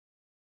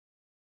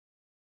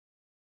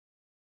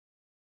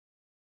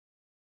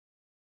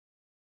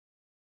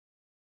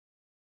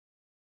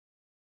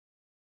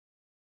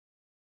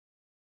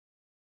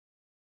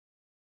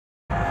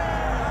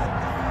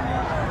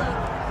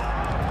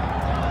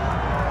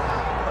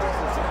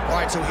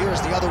so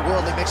here's the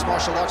otherworldly mixed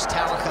martial arts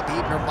talent,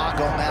 Khabib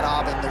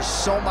Nurmagomedov, and there's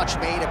so much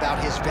made about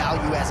his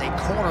value as a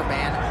corner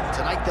man.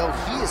 Tonight, though,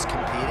 he is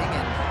competing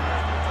and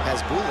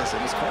has Bulas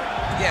in his corner.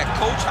 Yeah,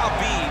 Coach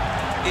Habib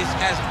is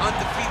as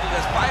undefeated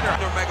as fighter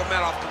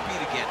Nurmagomedov compete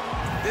again.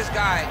 This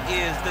guy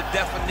is the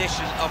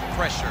definition of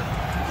pressure.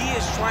 He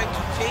is trying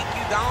to take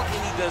you down,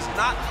 and he does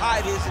not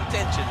hide his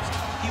intentions.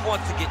 He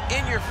wants to get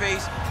in your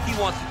face, he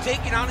wants to take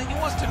you down, and he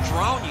wants to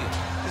drown you.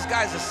 This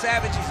guy's a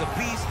savage, he's a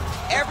beast.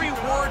 Every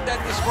word that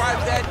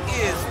describes that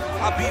is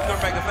Khabib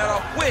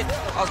Nurmagomedov with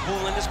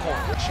Bull in his corner.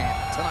 Champ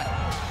tonight.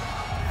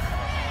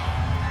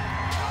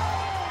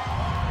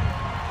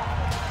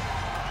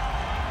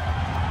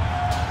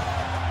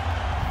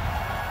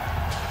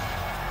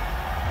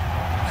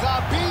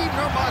 Khabib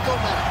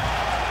Nurmagomedov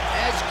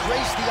has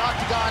graced the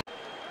octagon.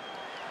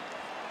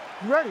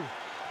 Ready.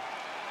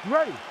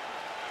 Ready.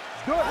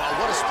 Good. Well,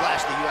 what a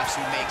splash the UFC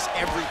makes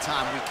every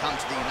time we come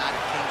to the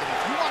United Kingdom.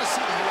 If you want to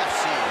see the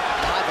UFC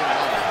live in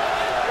London,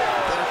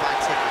 you better buy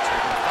tickets.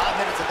 We're going 5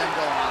 minutes of them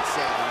going on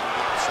sale.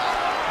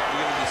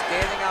 You're going to be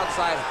standing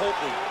outside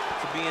hoping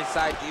to be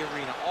inside the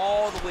arena.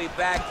 All the way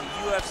back to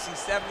UFC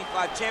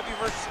 75 champion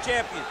versus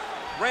champion.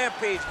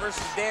 Rampage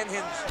versus Dan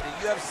Henderson.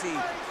 The UFC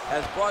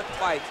has brought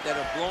fights that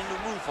have blown the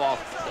roof off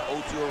the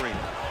O2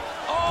 Arena.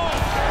 Oh!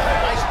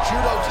 Nice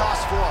judo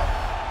toss for him.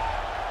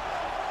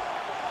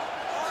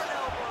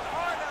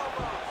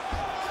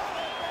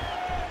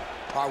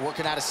 All right,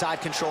 working out of side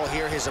control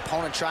here. His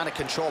opponent trying to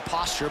control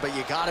posture, but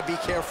you got to be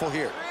careful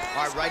here.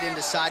 All right, right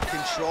into side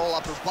control.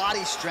 Upper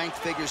body strength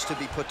figures to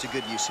be put to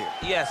good use here.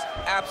 Yes,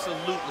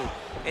 absolutely.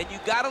 And you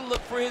got to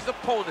look for his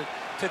opponent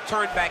to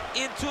turn back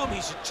into him.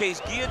 He should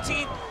chase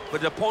guillotine,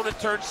 but the opponent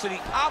turns to the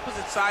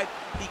opposite side.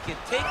 He can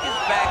take his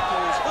back,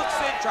 throw his hooks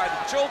in, try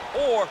to choke,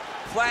 or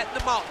flatten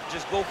him out and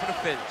just go for the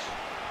finish.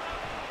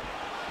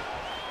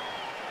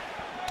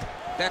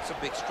 That's a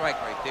big strike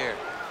right there.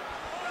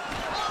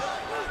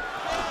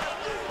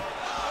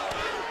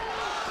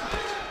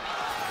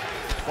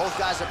 Both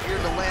guys appear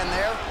to land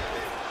there.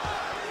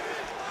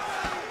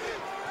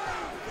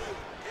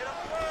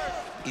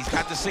 He's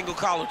got the single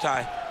collar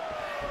tie.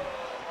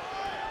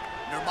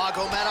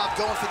 Nurmagomedov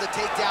going for the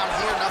takedown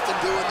here, nothing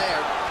doing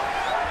there.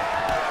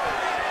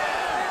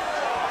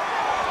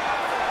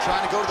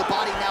 Trying to go to the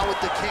body now with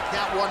the kick,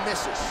 that one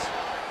misses.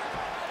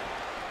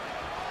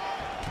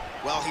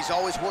 Well, he's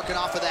always working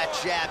off of that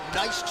jab.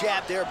 Nice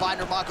jab there by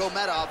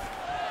Nurmagomedov.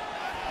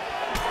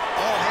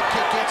 Oh, head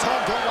kick gets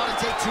home, don't want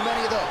to take too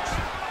many of those.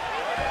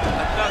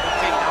 Another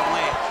takedown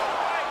land.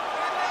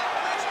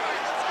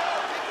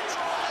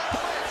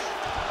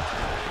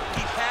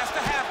 He passed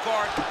the half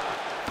guard.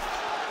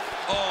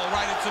 Oh,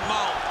 right into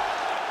mount.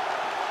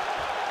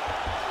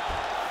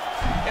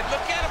 And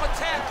look at him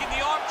attacking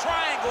the arm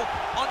triangle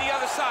on the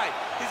other side.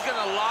 He's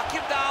gonna lock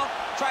him down,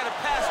 try to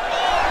pass all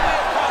the way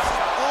across.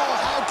 Oh,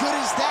 how good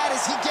is that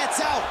as he gets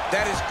out?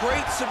 That is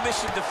great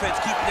submission defense,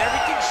 keeping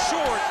everything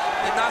short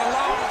and not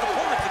allowing his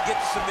opponent to get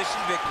the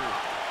submission victory.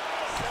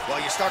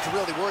 Well, you start to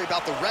really worry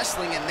about the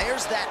wrestling, and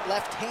there's that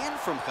left hand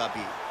from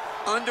Khabib.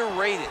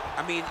 Underrated.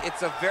 I mean,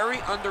 it's a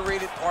very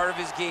underrated part of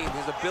his game,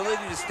 his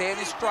ability to stand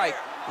his strike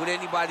with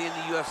anybody in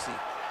the UFC.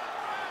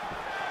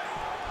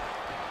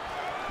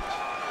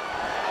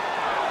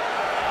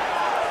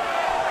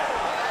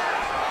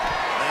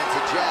 Lands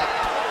a jab.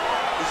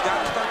 He's got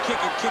to start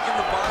kicking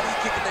the body,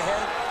 kicking the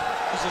head.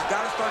 He's just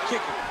got to start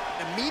kicking.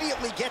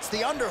 Immediately gets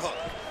the underhook.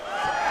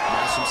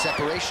 Now some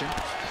separation.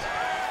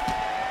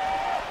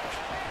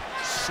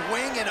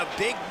 Swing and a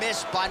big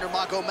miss by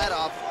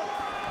Nurmagomedov.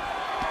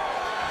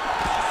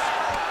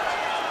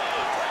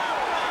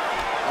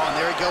 Oh, and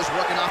there he goes,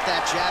 working off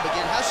that jab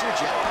again. How's your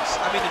jab?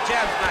 I mean, the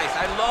jab's nice.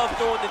 I love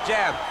throwing the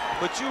jab,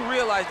 but you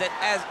realize that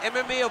as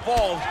MMA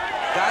evolves,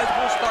 guys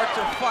will start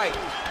to fight.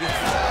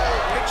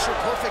 Picture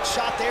perfect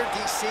shot there,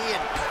 DC,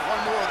 and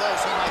one more of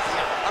those, he might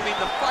be out. I mean,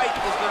 the fight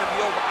is going to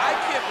be over. I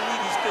can't believe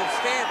he's still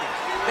standing.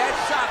 That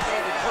shot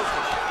landed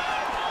perfect.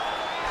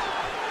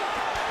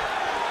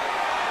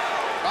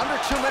 Under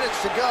 2 minutes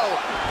to go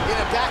in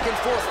a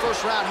back-and-forth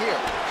first round here.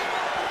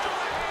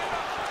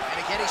 And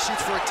again, he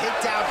shoots for a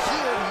takedown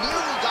here.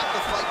 Nearly got the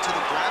fight to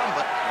the ground,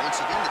 but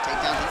once again, the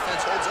takedown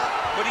defense holds up.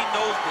 But he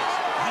knows this.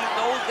 He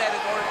knows that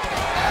in order to...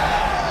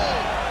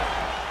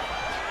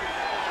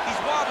 He's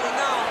wobbling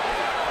now.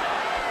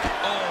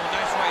 Oh,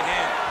 nice right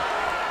hand.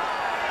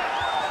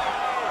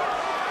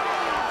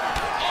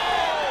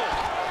 Oh!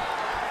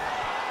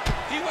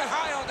 He went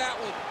high on that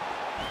one.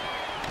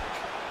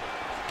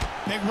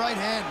 Big right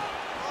hand.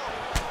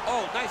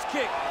 Oh, nice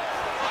kick.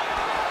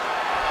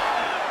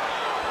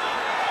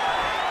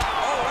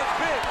 Oh, that's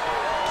big.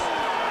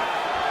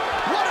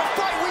 What a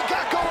fight we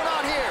got going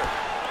on here.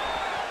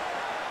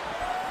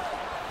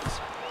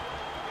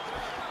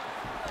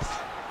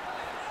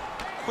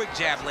 Quick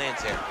jab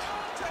lands there.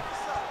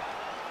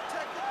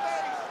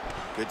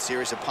 Good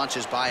series of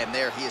punches by him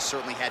there. He has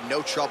certainly had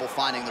no trouble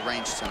finding the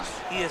range tonight.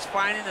 He is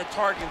finding the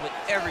target with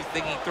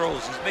everything he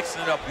throws. He's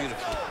mixing it up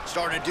beautifully.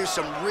 Starting to do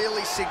some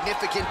really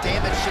significant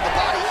damage to the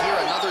body here.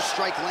 Another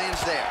strike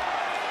lands there.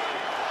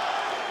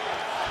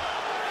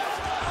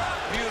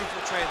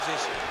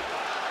 transition.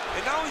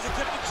 And now he's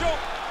attempting to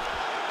choke.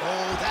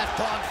 Oh, that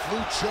Von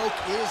Flue choke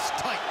is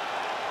tight.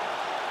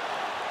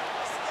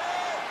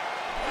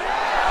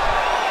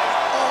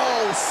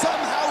 Oh,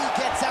 somehow he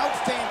gets out.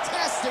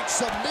 Fantastic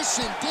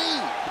submission, D.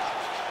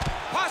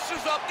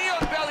 Postures up, knee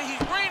on the belly.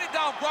 He's raining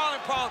down ground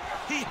and pound.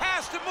 He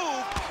has to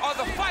move or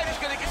the fight is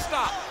going to get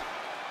stopped.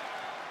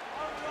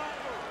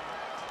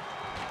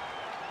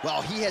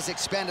 Well, he has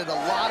expended a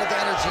lot of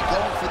energy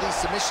going for these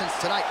submissions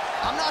tonight.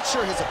 I'm not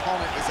sure his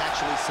opponent is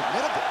actually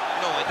submittable.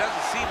 No, it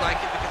doesn't seem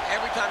like it, because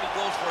every time he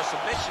goes for a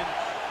submission,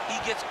 he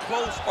gets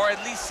close, or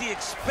at least he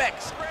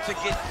expects to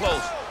get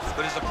close.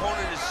 But his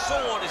opponent is so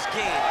on his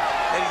game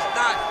that he's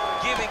not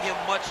giving him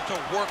much to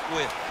work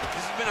with.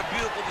 This has been a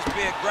beautiful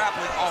display of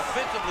grappling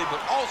offensively,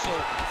 but also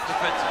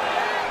defensively.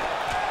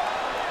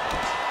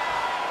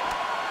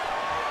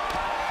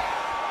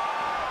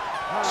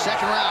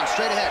 Second round,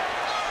 straight ahead.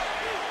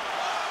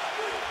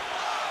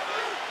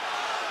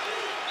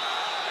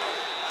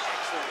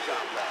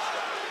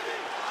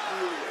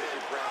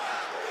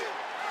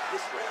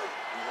 This round,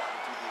 we want to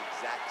do the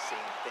exact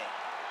same thing.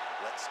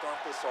 Let's start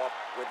this off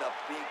with a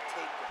big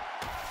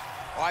takedown.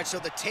 All right, so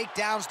the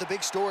takedown's the big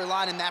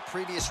storyline in that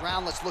previous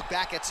round. Let's look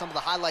back at some of the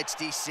highlights,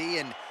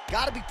 DC, and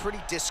gotta be pretty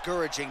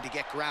discouraging to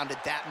get grounded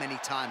that many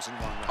times in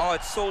one round. Oh,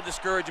 it's so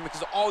discouraging,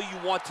 because all you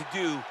want to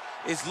do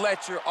is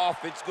let your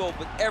offense go,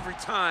 but every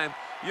time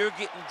you're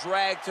getting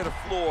dragged to the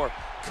floor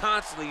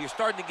constantly. You're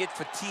starting to get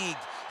fatigued.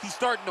 He's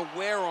starting to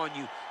wear on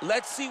you.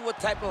 Let's see what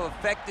type of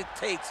effect it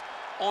takes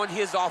on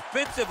his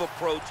offensive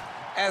approach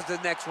as the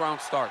next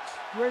round starts.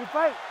 You ready to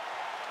fight?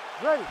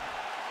 Ready.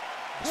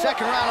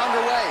 Second round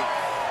underway.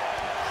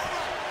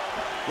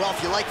 Well,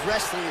 if you like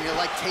wrestling and you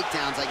like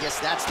takedowns, I guess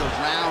that's the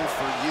round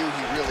for you.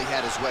 He really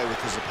had his way with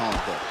his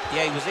opponent there.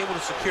 Yeah, he was able to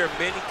secure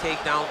many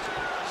takedowns,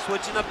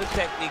 switching up the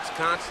techniques,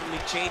 constantly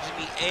changing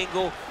the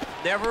angle,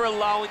 never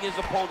allowing his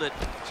opponent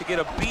to get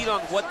a beat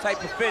on what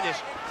type of finish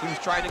he was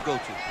trying to go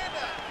to.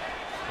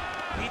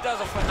 He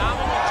does a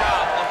phenomenal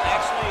job of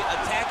actually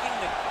attacking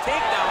the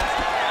takedowns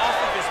off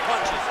of his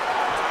punches.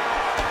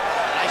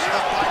 Nice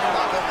shot by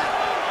Nurmagomedov.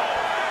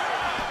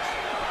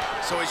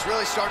 So he's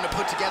really starting to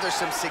put together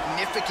some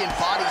significant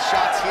body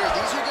shots here.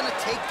 These are going to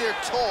take their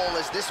toll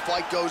as this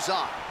fight goes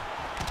on.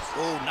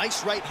 Oh,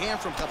 nice right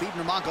hand from Khabib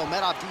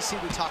Nurmagomedov. DC,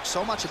 we talk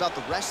so much about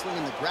the wrestling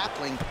and the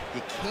grappling.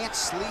 You can't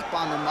sleep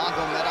on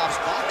Nurmagomedov's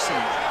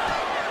boxing.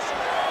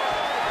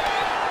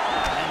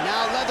 And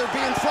now leather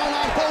being thrown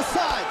on both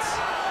sides.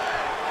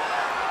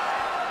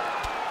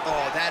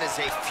 Oh, that is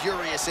a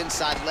furious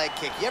inside leg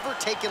kick. You ever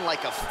taken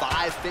like a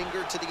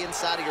 5-finger to the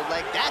inside of your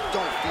leg? That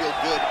don't feel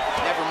good.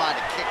 Never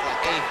mind a kick like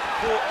that.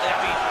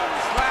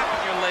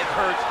 Slapping your leg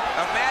hurts.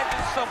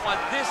 Imagine someone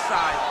this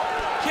side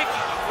kicking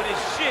you with his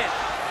shin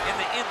in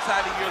the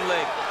inside of your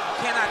leg. You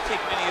cannot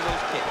take many of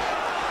those kicks.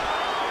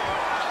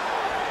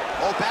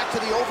 Oh, back to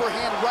the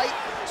overhand right.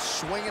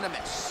 Swing and a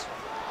miss.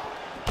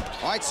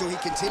 All right, so he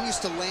continues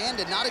to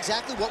land, and not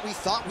exactly what we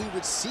thought we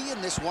would see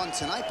in this one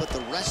tonight, but the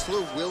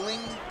wrestler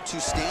willing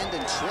to stand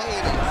and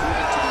trade and prove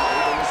it to the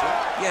able as well.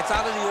 Yeah, it's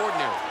out of the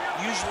ordinary.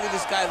 Usually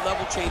this guy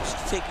level changes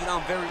to take you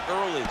down very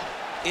early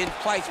in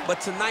fights,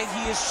 but tonight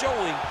he is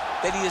showing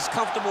that he is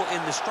comfortable in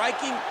the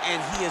striking,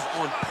 and he is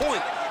on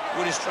point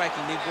with his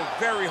striking. They've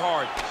worked very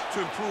hard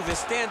to improve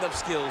his stand-up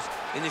skills,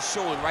 and it's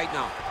showing right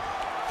now.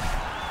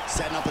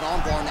 Setting up an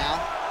armbar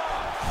now.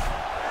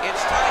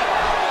 It's tight.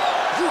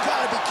 You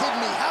gotta be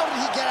kidding me. How did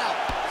he get out?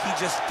 He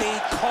just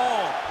stayed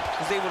calm,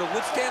 was able to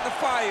withstand the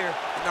fire,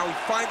 and now he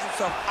finds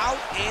himself out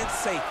and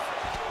safe.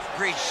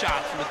 Great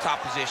shot from the top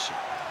position.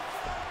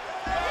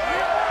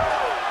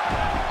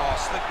 Oh,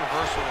 slick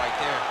reversal right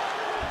there.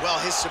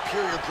 Well, his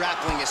superior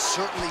grappling has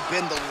certainly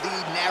been the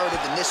lead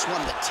narrative in this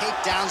one. The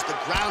takedowns, the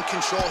ground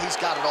control, he's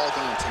got it all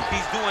going tonight.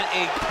 He's doing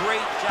a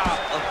great job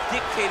of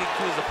dictating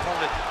to his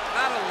opponent,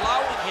 not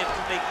allowing him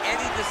to make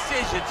any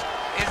decisions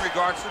in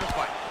regards to the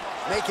fight.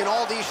 Making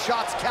all these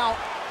shots count.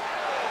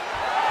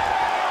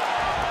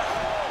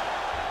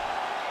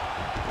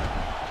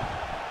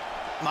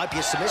 Might be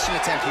a submission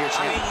attempt here, champ.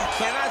 I mean, you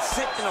cannot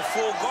sit in a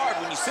full guard.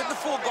 When you sit in the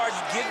full guard,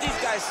 you give these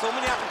guys so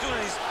many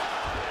opportunities.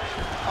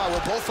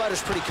 Well, both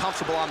fighters pretty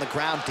comfortable on the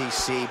ground,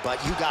 DC, but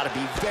you got to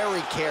be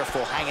very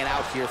careful hanging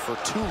out here for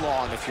too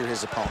long if you're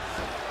his opponent.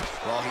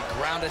 Well, he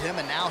grounded him,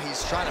 and now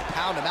he's trying to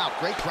pound him out.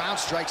 Great ground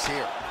strikes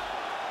here.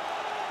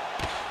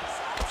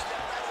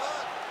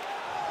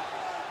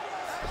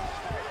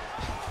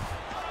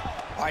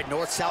 All right,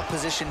 north-south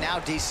position now,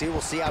 DC. We'll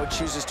see how he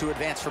chooses to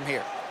advance from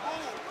here.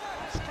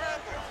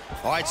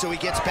 All right, so he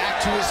gets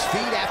back to his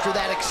feet after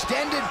that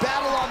extended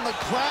battle on the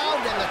ground,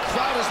 and the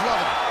crowd is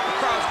loving it. The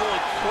crowd's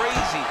going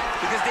crazy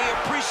because they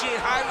appreciate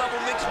high-level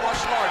mixed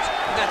martial arts,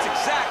 and that's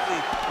exactly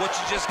what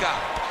you just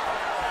got.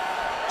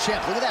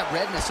 Champ, look at that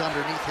redness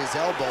underneath his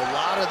elbow. A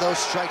lot of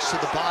those strikes to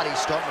the body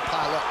starting to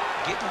pile up.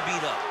 Getting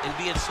beat up and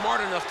being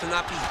smart enough to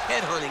not be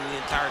headhunting the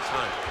entire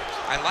time.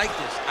 I like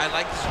this. I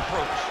like this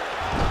approach.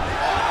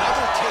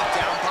 Another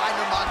takedown by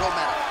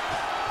Nurmagomedov.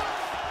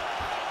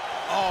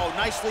 Oh,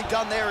 nicely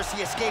done there as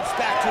he escapes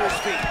back to his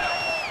feet.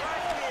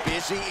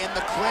 Busy in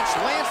the clinch,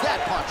 lands that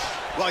punch.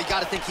 Well, you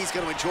got to think he's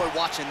going to enjoy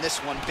watching this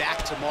one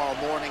back tomorrow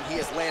morning. He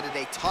has landed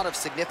a ton of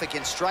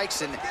significant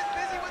strikes, and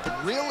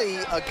really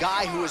a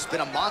guy who has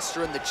been a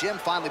monster in the gym,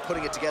 finally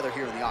putting it together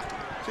here in the octagon.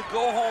 To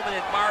go home and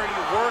admire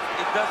your work,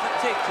 it doesn't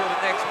take till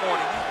the next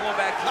morning. He's going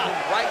back to home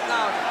right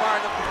now and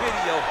firing up the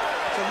video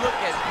to look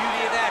at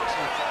beauty in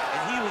action, and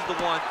he was the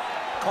one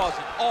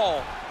causing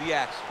all the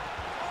action.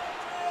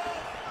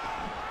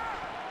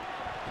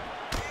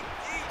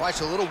 All right,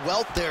 so a little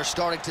welt there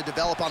starting to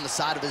develop on the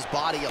side of his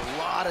body. A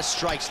lot of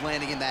strikes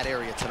landing in that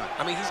area tonight.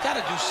 I mean, he's got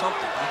to do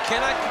something. He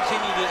cannot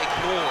continue to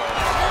ignore.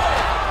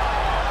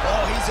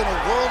 Oh, he's in a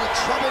world of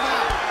trouble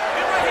now.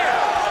 And right here.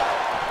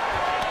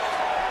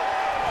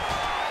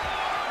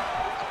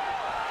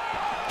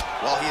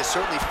 Well, he has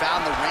certainly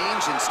found the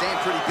range and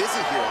staying pretty busy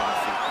here on the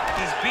feet.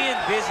 He's being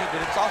busy, but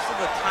it's also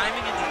the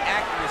timing and the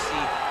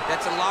accuracy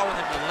that's allowing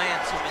him to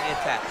land so many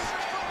attacks.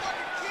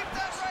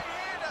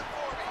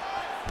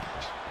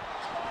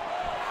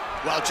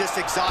 Well, just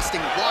exhausting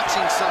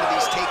watching some of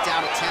these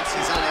takedown attempts.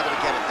 He's unable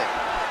to get it there.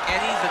 And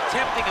he's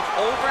attempting them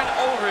over and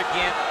over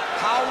again.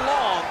 How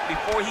long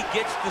before he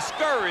gets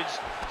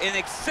discouraged and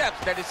accepts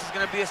that this is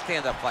going to be a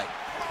stand-up fight?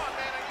 Come on,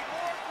 man. I need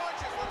more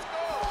punches. Let's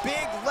go.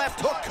 Big left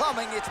hook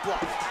coming. It's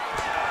blocked. A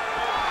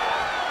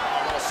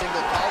little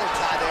single collar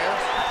tie there.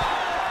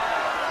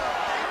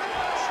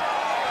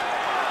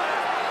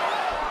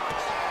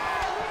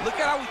 Look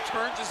at how he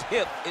turns his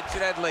hip into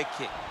that leg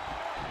kick.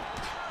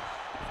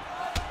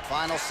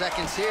 Final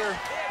seconds here.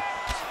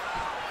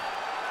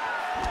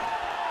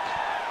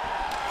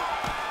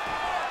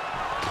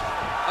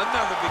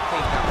 Another big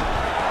takedown.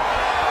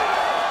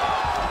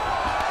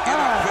 In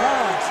a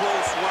very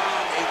close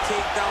round, a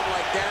takedown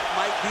like that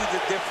might be the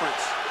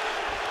difference.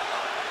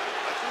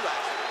 Let's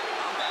relax.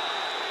 Calm down.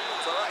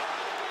 It's all right.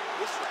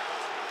 This round,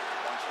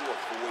 I want you to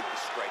avoid the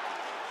striking.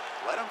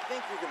 Let him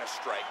think you're going to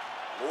strike.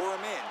 Lure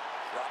him in.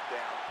 Drop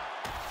down.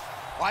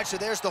 All right, so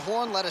there's the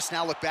horn. Let us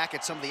now look back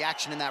at some of the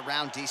action in that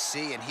round,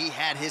 DC, and he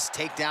had his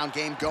takedown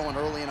game going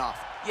early and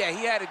often. Yeah,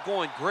 he had it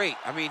going great.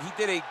 I mean, he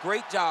did a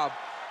great job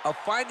of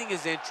finding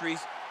his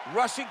entries,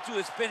 rushing to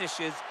his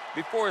finishes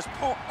before his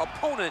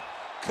opponent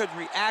could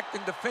react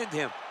and defend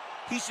him.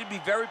 He should be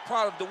very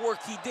proud of the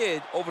work he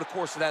did over the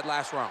course of that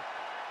last round.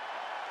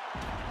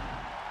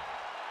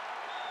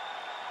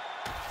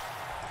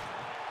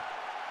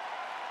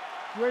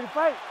 You ready to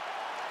fight?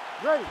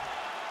 Ready.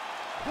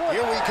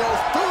 Here we go,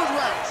 third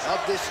round of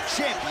this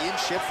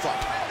championship fight.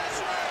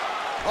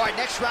 All right,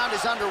 next round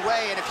is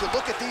underway, and if you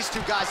look at these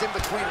two guys in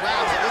between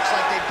rounds, it looks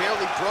like they've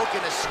barely broken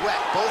a sweat.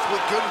 Both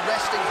with good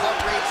resting heart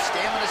rates,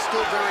 stamina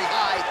still very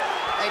high,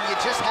 and you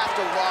just have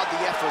to laud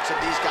the efforts of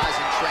these guys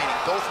in training.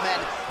 Both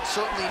men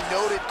certainly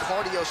noted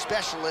cardio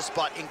specialists,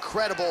 but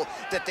incredible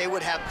that they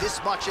would have this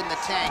much in the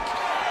tank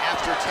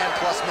after 10+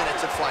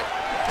 minutes of fighting.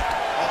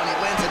 Oh, and he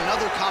lands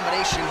another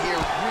combination here,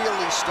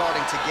 really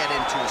starting to get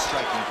into a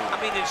striking groove.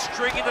 I mean, it's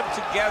stringing them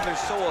together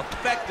so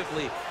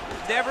effectively,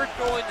 never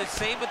throwing the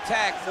same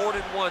attack more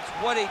than once.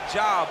 What a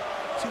job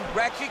to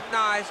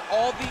recognize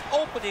all the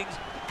openings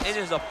in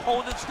his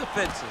opponent's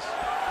defenses.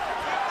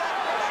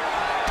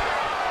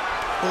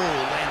 Oh,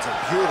 lands a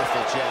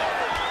beautiful jab.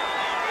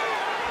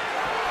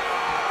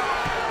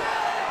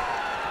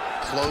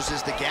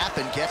 Closes the gap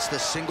and gets the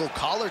single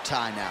collar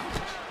tie now.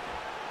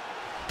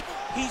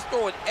 He's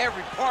throwing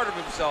every part of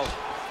himself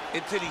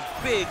into these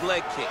big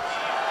leg kicks.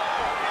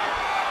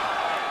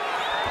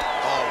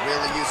 Oh,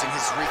 really using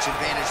his reach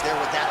advantage there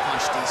with that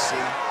punch, DC.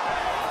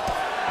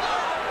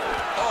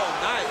 Oh,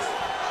 nice.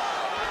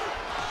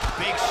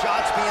 Big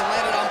shots being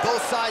landed on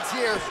both sides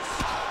here.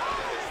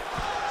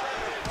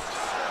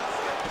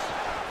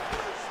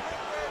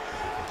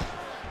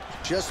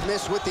 Just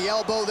missed with the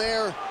elbow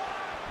there.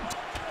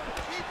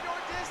 Keep your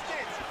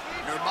distance.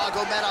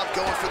 Nurmagomedov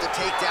going for the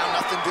takedown,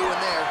 nothing doing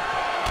there.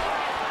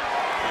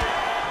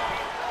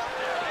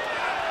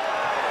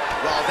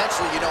 Well,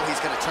 eventually, you know he's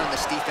going to turn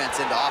this defense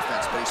into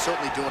offense, but he's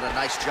certainly doing a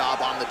nice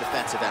job on the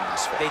defensive end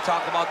this fight. They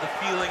talk about the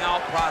feeling out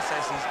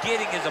process. He's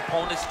getting his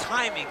opponent's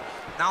timing.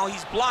 Now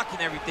he's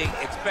blocking everything.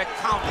 Expect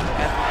counters as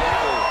we go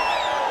forward.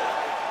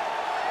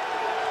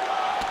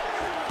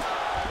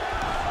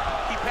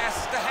 He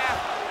passes the half.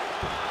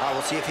 All right,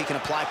 we'll see if he can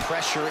apply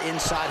pressure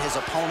inside his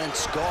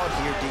opponent's guard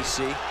here,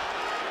 DC.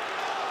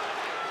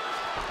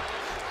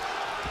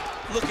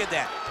 Look at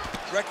that.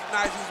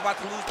 Recognizes he's about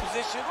to lose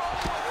position.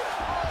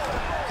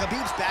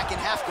 Khabib's back in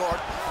half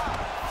guard.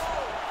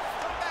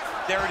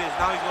 There it is.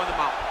 Now he's going to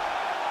mount.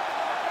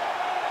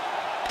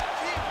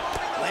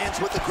 Lands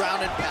with the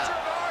ground and pound.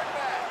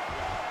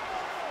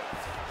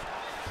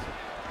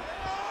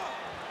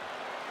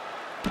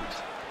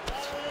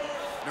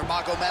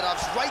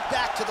 Nurmagomedov's right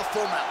back to the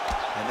full mount.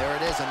 And there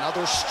it is,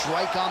 another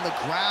strike on the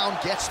ground,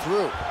 gets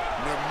through.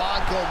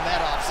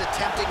 Nurmagomedov's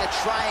attempting a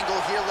triangle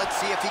here. Let's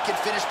see if he can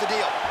finish the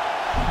deal.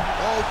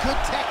 Oh, good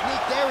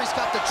technique there. He's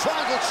got the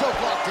triangle choke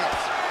locked in.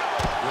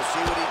 We'll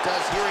see what he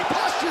does here. He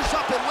postures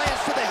up and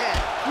lands to the head.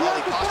 Well,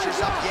 he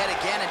postures up yet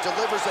again and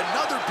delivers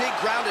another big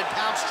ground and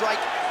pound strike.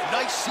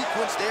 Nice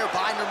sequence there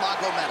by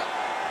Nurmagomedov.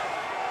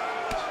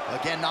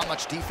 Again, not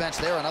much defense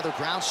there. Another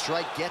ground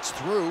strike gets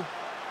through.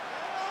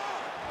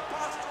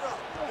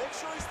 Make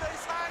sure he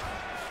stays high.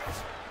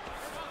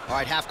 All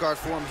right, half guard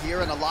form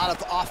here, and a lot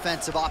of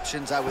offensive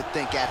options, I would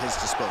think, at his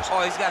disposal.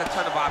 Oh, he's got a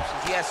ton of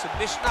options. He has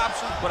submission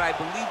options, but I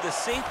believe the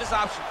safest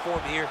option for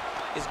him here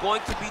is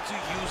going to be to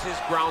use his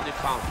ground and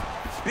pound.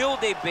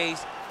 Build a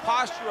base,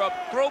 posture up,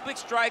 throw big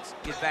strikes,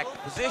 get back to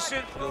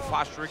position, build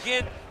posture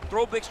again,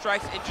 throw big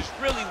strikes, and just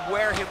really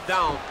wear him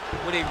down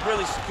with a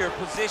really secure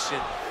position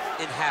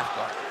in half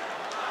guard.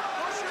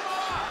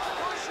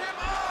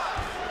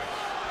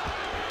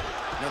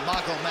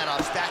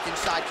 Nurmagomedov's back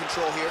inside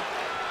control here.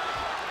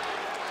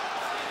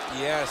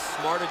 Yes,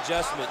 smart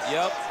adjustment,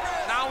 yep.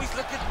 Now he's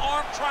looking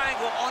arm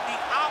triangle on the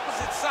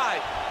opposite side.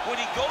 When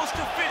he goes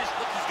to finish,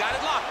 look, he's got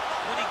it locked.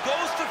 When he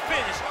goes to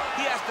finish,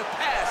 he has to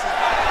pass.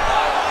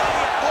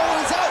 Oh,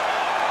 he's out!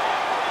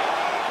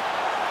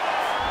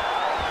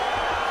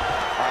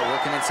 All right,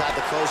 working inside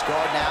the closed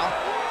guard now.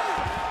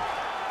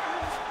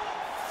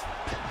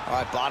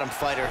 All right, bottom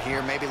fighter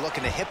here, maybe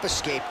looking to hip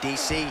escape,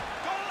 DC.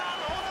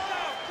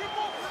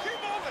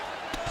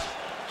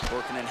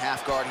 Working in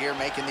half guard here,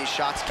 making these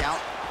shots count.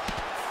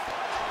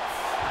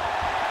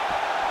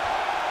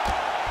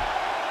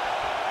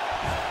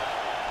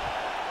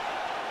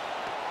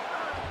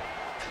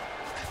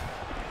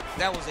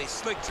 That was a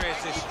slick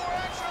transition.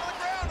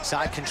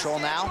 Side control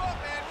now.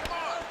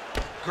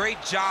 Great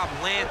job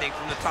landing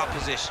from the top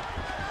position.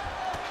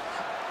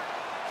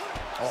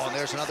 Oh, and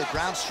there's another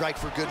ground strike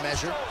for good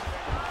measure.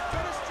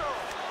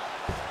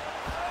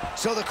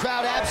 So the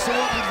crowd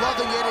absolutely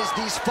loving it as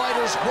these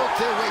fighters work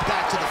their way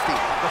back to the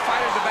feet. The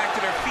fighters are back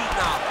to their feet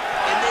now,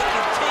 and they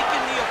can take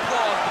in the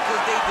applause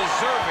because they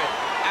deserve it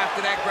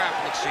after that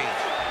grappling exchange.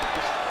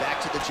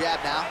 Back to the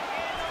jab now.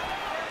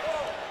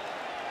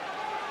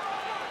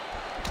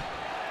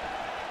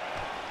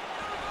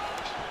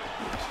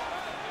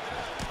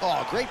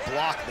 Oh, great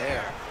block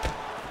there.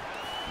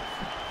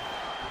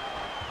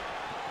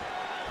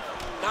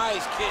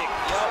 Nice kick,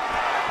 yep.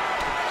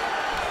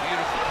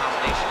 Beautiful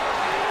combination.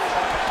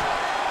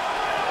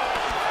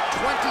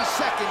 20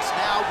 seconds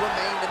now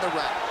remain in the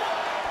round.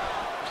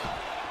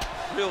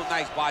 Real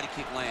nice body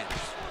kick lands.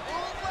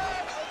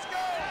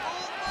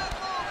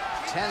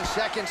 10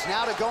 seconds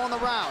now to go in the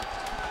round.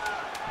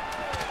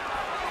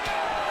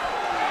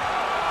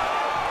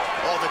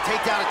 Oh, the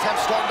takedown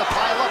attempt starting to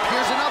pile up.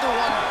 Here's another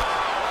one.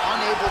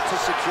 Unable to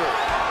secure it.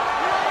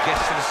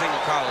 Gets to the single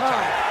collar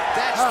tie.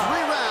 That's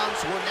 3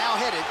 rounds. We're now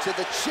headed to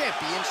the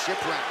championship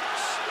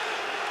rounds.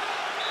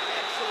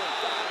 Excellent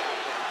job out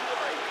there.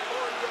 You are a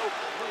cardio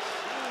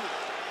machine.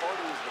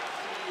 Cardio is the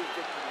key to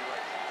victory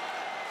right now.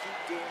 Keep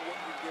doing what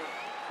you're doing.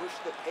 Push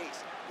the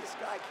pace. This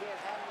guy can't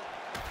handle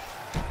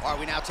it. All right,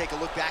 we now take a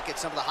look back at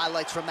some of the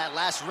highlights from that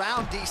last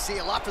round, DC.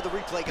 A lot for the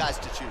replay guys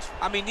to choose from.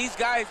 I mean, these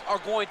guys are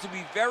going to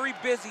be very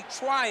busy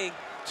trying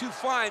to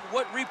find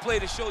what replay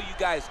to show you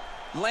guys.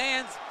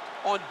 Lands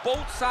on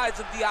both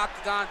sides of the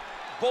octagon.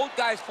 Both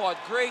guys fought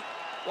great.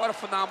 What a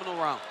phenomenal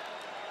round.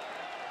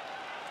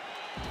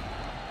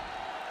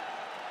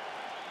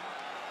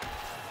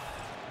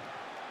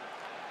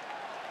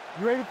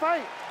 You ready to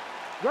fight?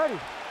 Ready.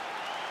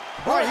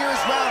 All right,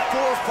 here's round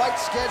 4, fight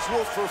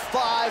scheduled for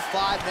 5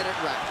 5-minute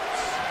rounds.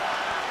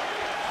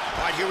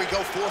 All right, here we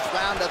go, 4th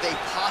round of a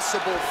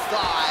possible 5.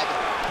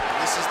 And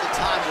this is the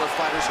time where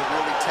fighters are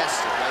really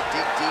tested, right?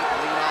 Dig deep,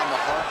 lean on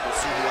the heart. We'll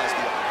see who has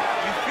the upper.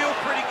 You feel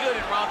pretty good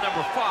in round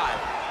number 5.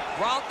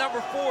 Round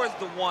number 4 is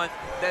the one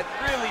that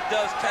really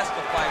does test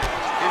the fighter.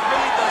 It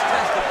really does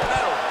test the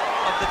mettle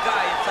of the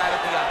guy inside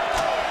of the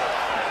octagon.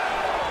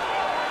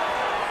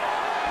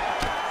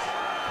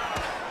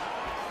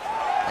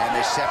 And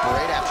they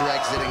separate after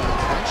exiting the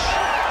clinch.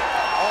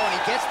 Oh, and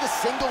he gets the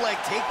single leg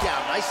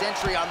takedown. Nice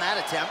entry on that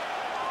attempt.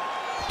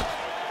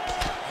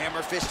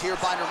 Hammer fist here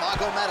by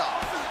Nurmagomedov.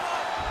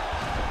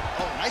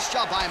 Oh, nice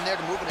job by him there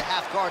to move into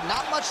half guard.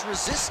 Not much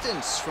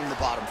resistance from the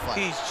bottom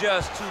fighter. He's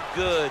just too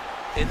good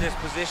in this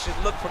position.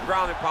 Look for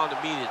ground and pound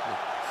immediately.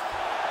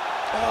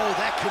 Oh,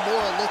 that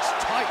Kimura looks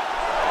tight.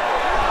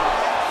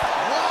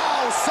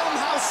 Wow,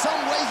 somehow,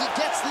 some way he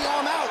gets the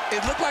arm out.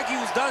 It looked like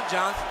he was done,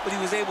 John, but he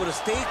was able to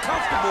stay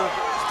comfortable,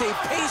 stay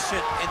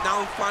patient, and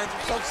now he finds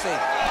himself safe.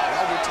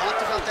 Well, we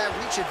talked about that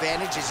reach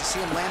advantage as you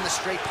see him land the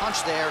straight punch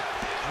there.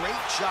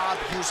 Great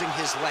job using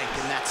his length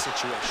in that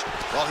situation.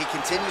 Well, he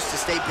continues to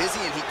stay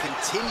busy, and he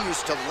continues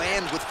to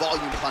land with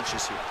volume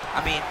punches here. I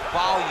mean,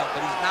 volume,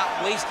 but he's not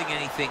wasting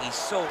anything. He's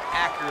so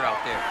accurate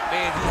out there.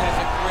 Man, he has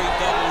a great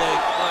double leg.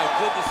 My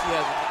goodness, he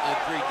has a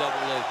great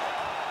double leg.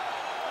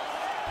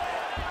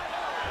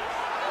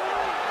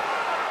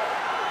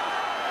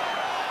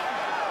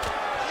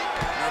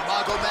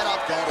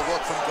 Nurmagomedov going to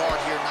work from guard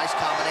here. Nice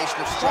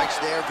combination of strikes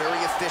there. Very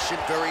efficient,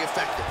 very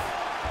effective.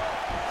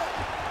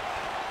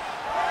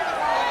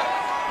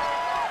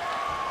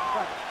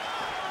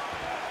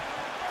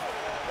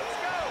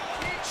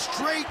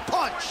 Straight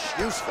punch,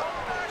 useful.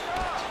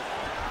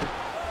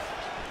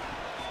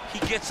 He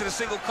gets to the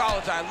single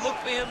collar tie. Look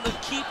for him to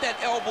keep that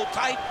elbow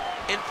tight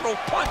and throw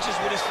punches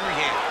with his free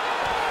hand.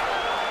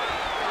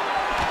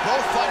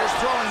 Both fighters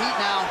throwing heat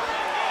now.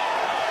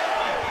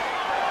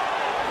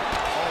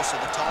 so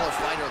the taller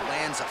fighter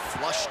lands a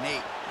flush knee.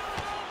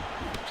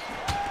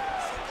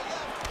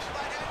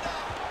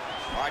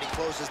 All right, he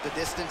closes the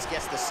distance,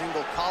 gets the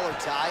single collar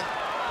tie.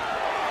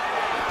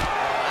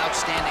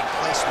 Outstanding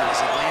placement as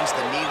he lands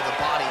the knee to the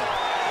body.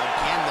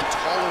 Again, the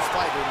taller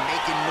fighter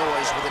making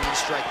noise with a knee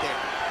strike there.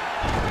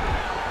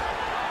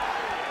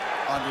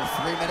 Under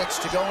 3 minutes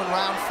to go in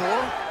round 4.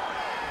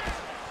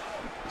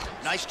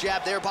 Nice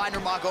jab there by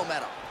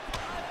Nurmagomedov.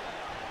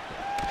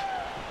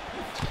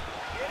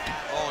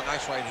 Oh,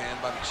 nice right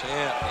hand by the champ.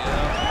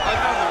 Yeah.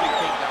 Another big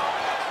takedown.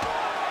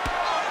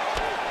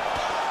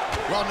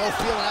 Well, no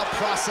feeling out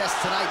process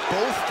tonight.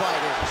 Both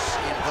fighters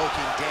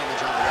invoking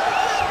damage on the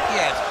others.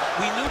 Yes,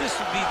 we knew this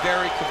would be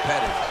very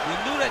competitive. We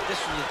knew that this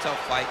was a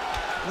tough fight.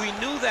 We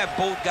knew that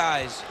both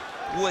guys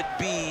would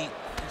be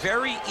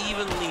very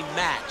evenly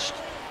matched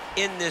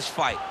in this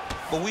fight.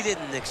 But we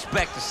didn't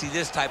expect to see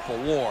this type of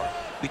war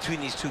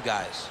between these two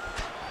guys.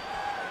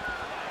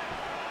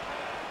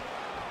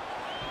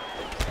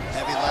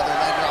 Heavy leather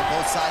lander on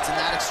both sides in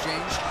that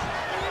exchange.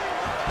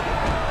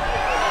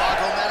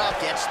 Nurmagomedov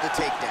gets the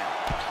takedown.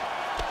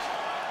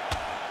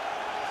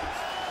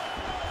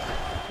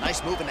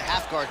 Nice move into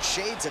half guard.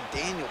 Shades of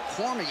Daniel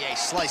Cormier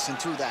slicing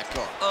through that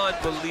guard.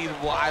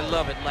 Unbelievable. I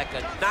love it. Like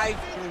a knife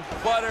through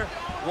butter.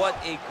 What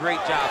a great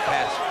job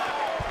passing.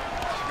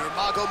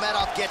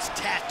 Nurmagomedov gets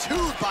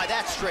tattooed by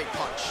that straight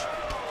punch.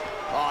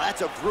 Oh,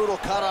 that's a brutal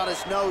cut on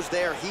his nose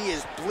there. He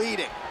is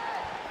bleeding.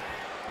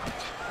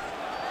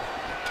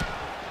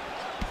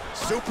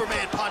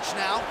 Superman punch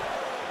now.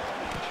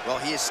 Well,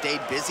 he has stayed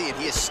busy and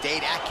he has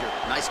stayed accurate.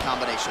 Nice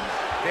combination.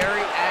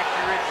 Very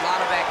accurate. A lot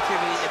of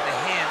activity in the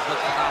hands.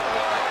 Look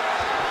phenomenal.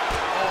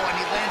 Oh, and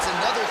he lands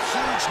another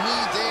huge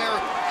knee there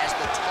as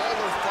the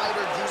taller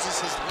fighter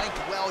uses his length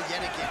well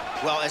yet again.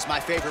 Well, as my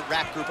favorite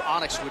rap group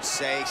Onyx would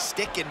say,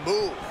 stick and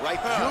move,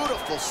 right?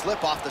 Beautiful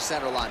slip off the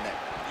center line there.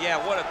 Yeah,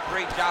 what a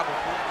great job of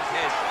moving his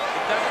head.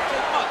 It doesn't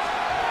take much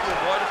to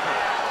avoid a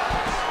punch.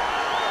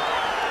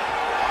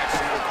 All right,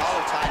 single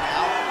collar tie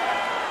now.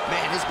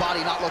 Man, his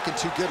body not looking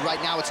too good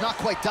right now. It's not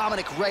quite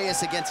Dominic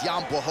Reyes against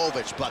Jan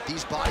Blachowicz, but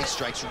these body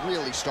strikes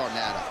really starting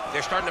to add up.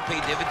 They're starting to pay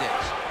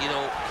dividends. You know,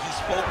 he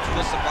spoke to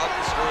us about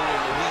this earlier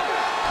in the week,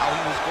 how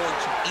he was going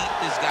to eat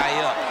this guy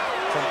up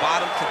from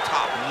bottom to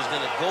top. He was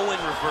going to go in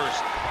reverse.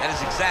 That is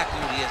exactly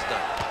what he has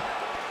done.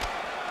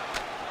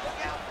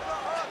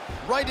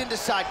 Right into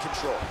side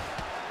control.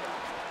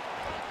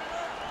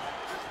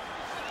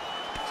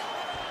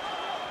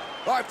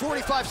 All right,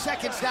 45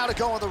 seconds now to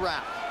go in the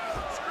round.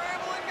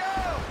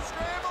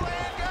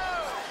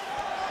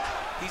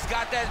 He's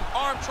got that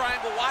arm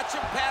triangle. Watch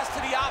him pass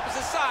to the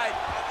opposite side.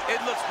 It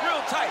looks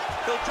real tight.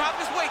 He'll drop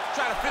his weight to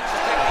try to finish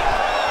his technique.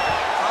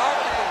 How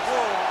in the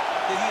world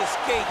did he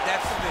escape that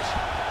submission?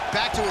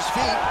 Back to his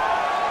feet.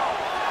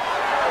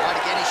 All right,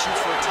 again, he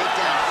shoots for a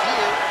takedown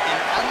here and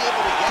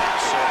unable to get it.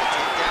 So the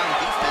takedown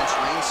defense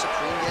reigns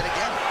supreme yet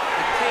again.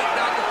 The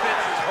takedown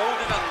defense is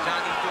holding up,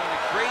 Johnny. He's doing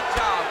a great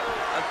job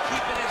of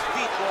keeping his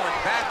feet going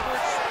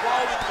backwards,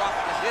 sprawling,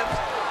 dropping his hips,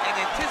 and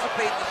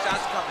anticipating the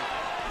shots coming.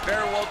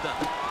 Very well done.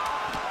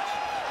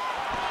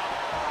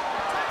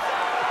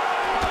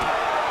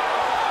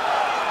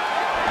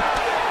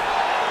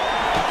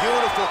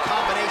 Beautiful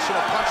combination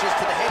of punches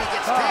to the head. He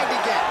gets tagged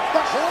again.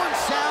 The horn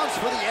sounds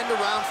for the end of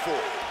round 4.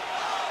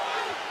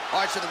 All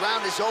right, so the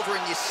round is over,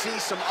 and you see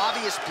some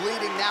obvious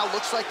bleeding now.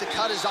 Looks like the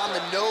cut is on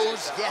the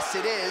nose. Yes,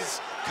 it is.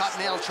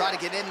 Cottonelle will try to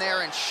get in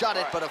there and shut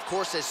it, but of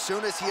course, as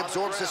soon as he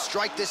absorbs the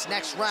strike this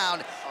next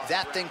round,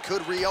 that thing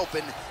could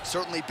reopen.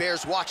 Certainly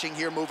bears watching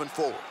here moving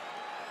forward.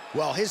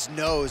 Well, his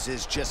nose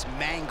is just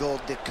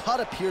mangled. The cut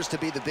appears to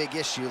be the big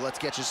issue. Let's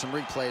get you some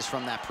replays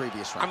from that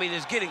previous round. I mean,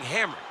 it's getting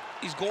hammered.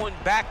 He's going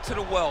back to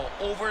the well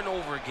over and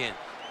over again.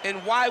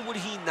 And why would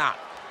he not?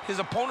 His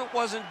opponent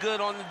wasn't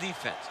good on the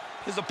defense.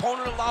 His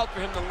opponent allowed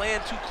for him to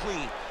land too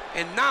clean.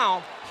 And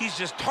now he's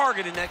just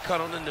targeting that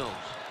cut on the nose.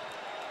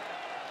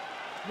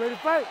 Ready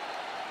to fight?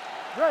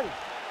 Ready.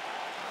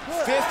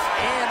 Good. 5th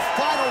and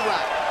final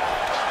round.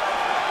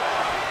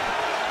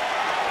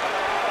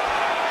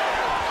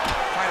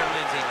 Fighter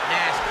lands a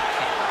nasty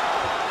kick.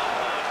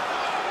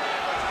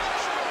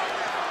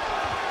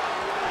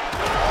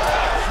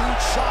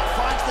 Huge shot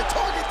finds the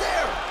target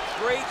there.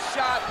 Great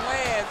shot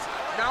lands.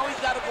 Now he's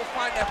got to go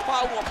find that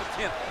follow-up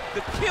attempt.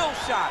 The kill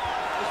shot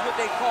is what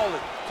they call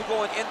it, to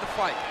go and end the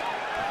fight.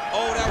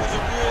 Oh, that was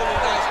a really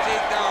nice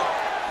takedown.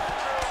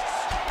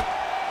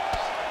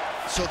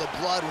 So the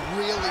blood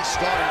really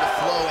starting to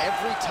flow.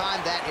 Every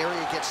time that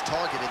area gets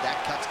targeted, that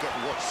cut's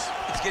getting worse.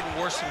 It's getting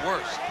worse and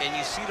worse. And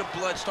you see the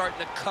blood starting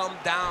to come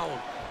down.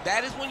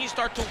 That is when you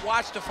start to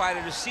watch the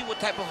fighter to see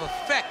what type of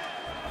effect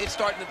it's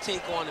starting to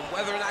take on him,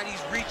 whether or not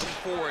he's reaching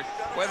forward,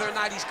 whether or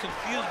not he's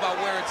confused by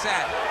where it's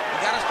at. You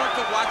got to start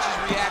to watch his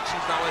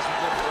reactions now as we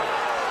go forward.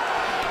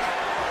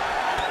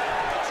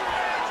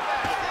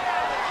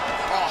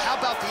 Oh, how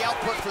about the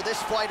output for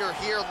this fighter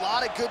here? A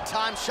lot of good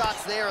time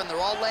shots there, and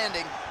they're all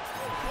landing.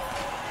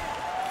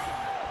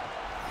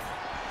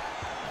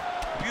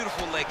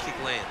 Beautiful leg kick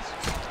lands.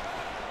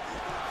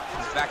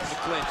 He's back in the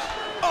clinch.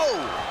 Oh!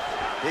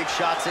 Big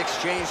shots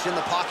exchanged in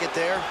the pocket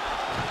there.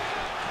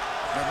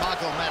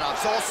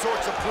 Nurmagomedov's all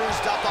sorts of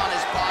bruised up on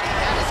his body.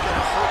 That is going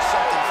to hurt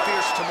something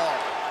fierce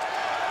tomorrow.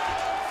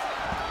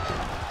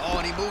 Oh,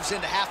 and he moves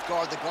into half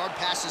guard. The guard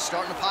pass is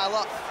starting to pile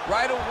up.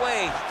 Right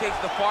away, he takes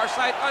the far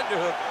side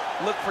underhook.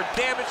 Look for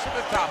damage from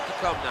the top to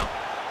come now.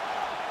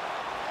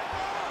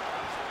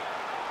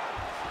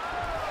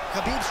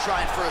 Khabib's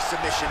trying for a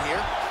submission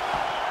here.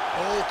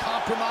 Oh,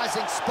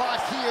 compromising spot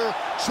here.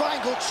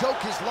 Triangle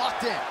choke is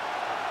locked in.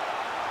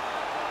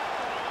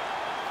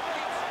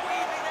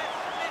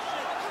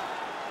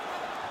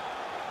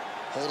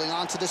 Holding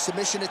on to the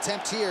submission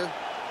attempt here.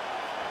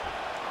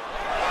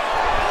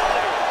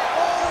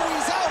 Oh,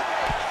 he's out!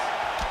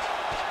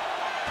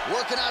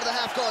 Working out of the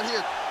half guard here.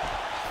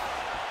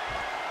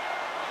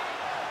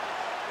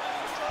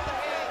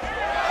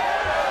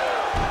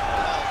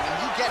 When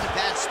you get in a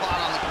bad spot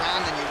on the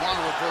ground and you want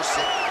to reverse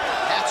it,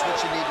 that's what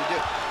you need to do.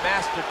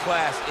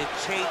 Masterclass in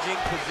changing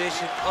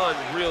position,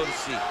 unreal to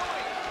see.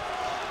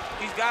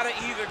 He's got to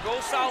either go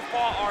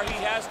southpaw or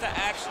he has to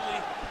actually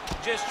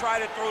just try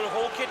to throw the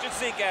whole kitchen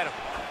sink at him.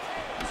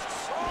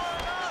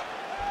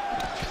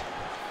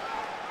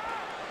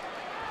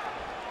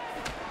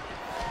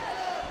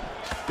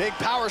 Big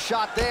power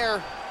shot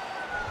there.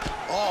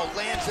 Oh,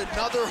 lands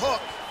another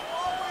hook.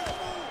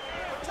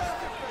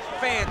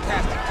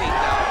 Fantastic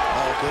takedown.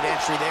 Oh, good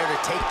entry there to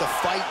take the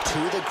fight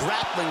to the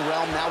grappling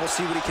realm. Now we'll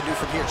see what he can do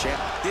from here,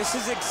 champ. This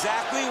is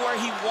exactly where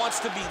he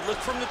wants to be. Look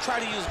for him to try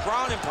to use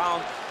ground and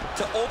pound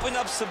to open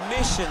up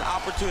submission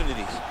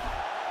opportunities.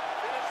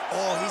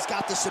 Oh, he's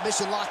got the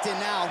submission locked in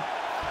now.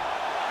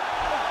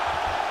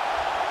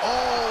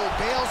 Oh,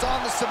 bails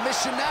on the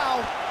submission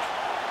now.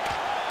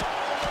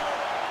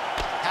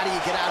 How do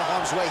you get out of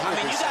harm's way here? I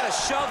mean, you got to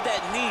shove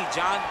that knee,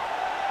 John.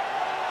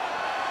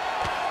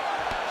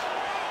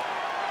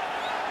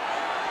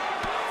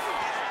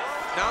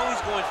 Now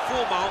he's going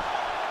full mount.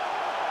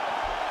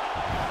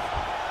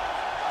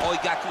 Oh, he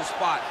got to the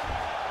spot.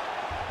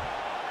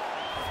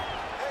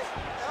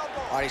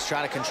 All right, he's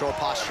trying to control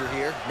posture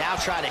here. Now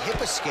trying to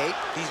hip escape.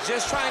 He's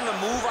just trying to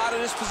move out of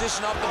this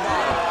position up the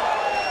bottom.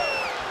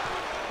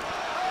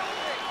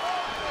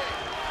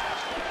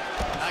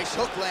 Nice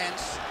hook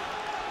lands.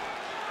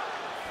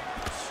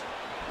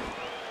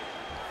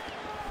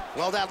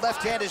 Well, that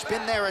left hand has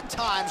been there at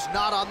times,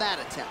 not on that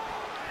attempt.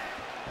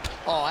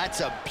 Oh, that's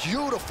a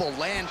beautiful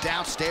land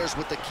downstairs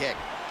with the kick.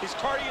 His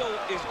cardio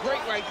is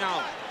great right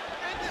now.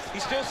 He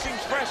still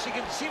seems fresh.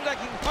 Seems like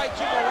he can fight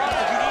 2 more rounds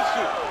if he needs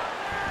to.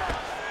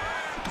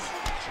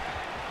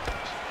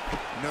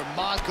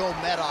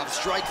 Nurmagomedov's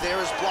strike there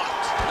is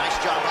blocked. Nice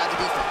job by the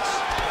defense.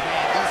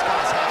 Man, these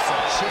guys have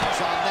some chins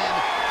on them.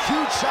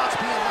 Huge shots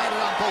being landed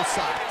on both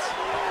sides.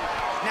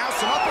 Now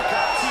some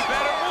uppercuts. He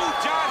better move,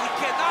 John. He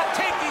cannot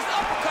take these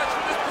uppercuts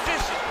from this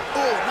position.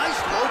 Oh, nice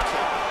low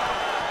kick.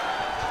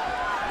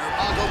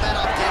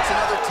 Nurmagomedov gets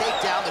another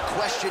takedown. The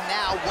question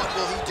now, what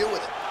will he do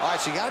with it? All right,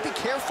 so you got to be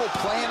careful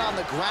playing on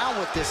the ground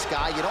with this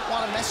guy. You don't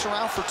want to mess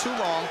around for too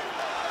long.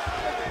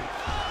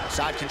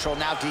 Side control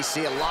now,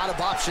 DC. A lot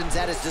of options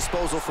at his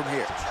disposal from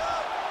here.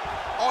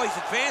 Oh, he's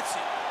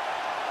advancing.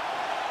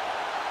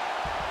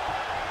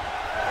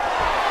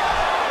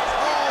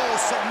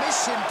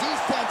 Submission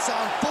defense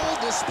on full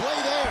display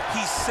there.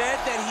 He said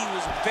that he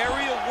was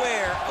very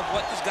aware of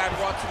what this guy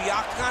brought to the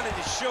octagon, and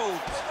it showed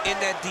in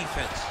that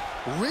defense.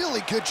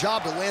 Really good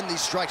job to land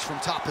these strikes from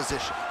top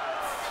position.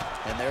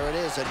 And there it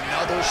is,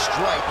 another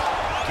strike.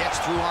 Gets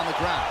through on the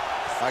ground.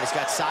 All right, he's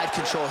got side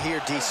control here,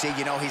 DC.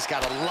 You know, he's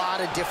got a lot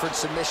of different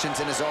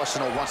submissions in his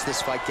arsenal once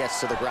this fight gets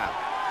to the ground.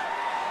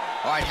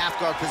 All right, half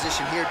guard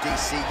position here,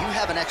 DC. You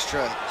have an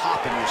extra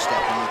hop in your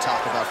step when you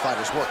talk about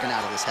fighters working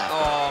out of this half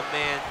guard. Oh,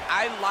 man.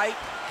 I like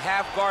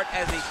half guard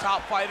as a top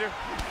fighter.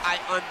 I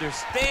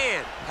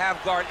understand half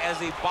guard as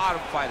a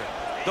bottom fighter.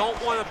 Don't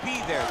want to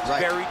be there. It's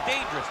very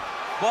dangerous.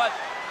 But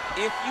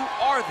if you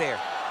are there,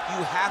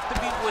 you have to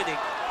be winning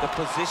the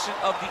position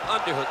of the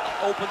underhook.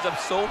 It opens up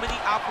so many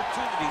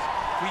opportunities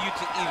for you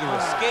to either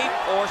escape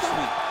or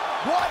sweep.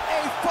 What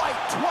a fight.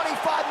 25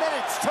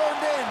 minutes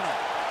turned in.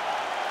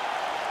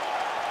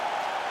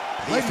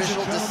 The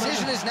official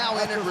decision is now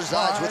in and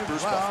resides with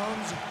Bruce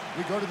Buffer.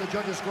 We go to the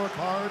judges'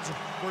 scorecards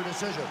for a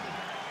decision.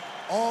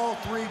 All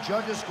 3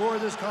 judges score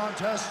this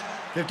contest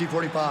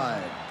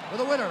 50-45. For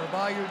the winner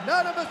by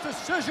unanimous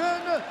decision,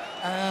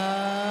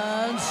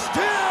 and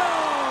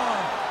still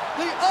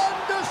the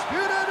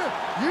undisputed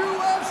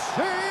UFC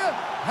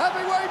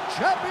heavyweight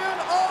champion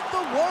of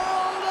the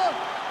world,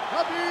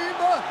 Khabib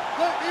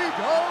the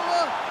Eagle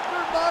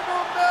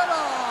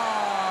Nurmagomedov.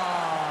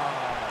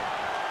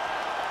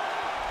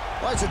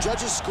 All right, so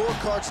judges'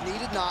 scorecards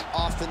needed. Not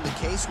often the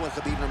case when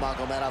Khabib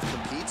Nurmagomedov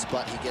competes,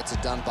 but he gets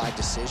it done by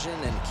decision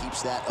and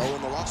keeps that O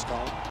in the loss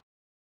column.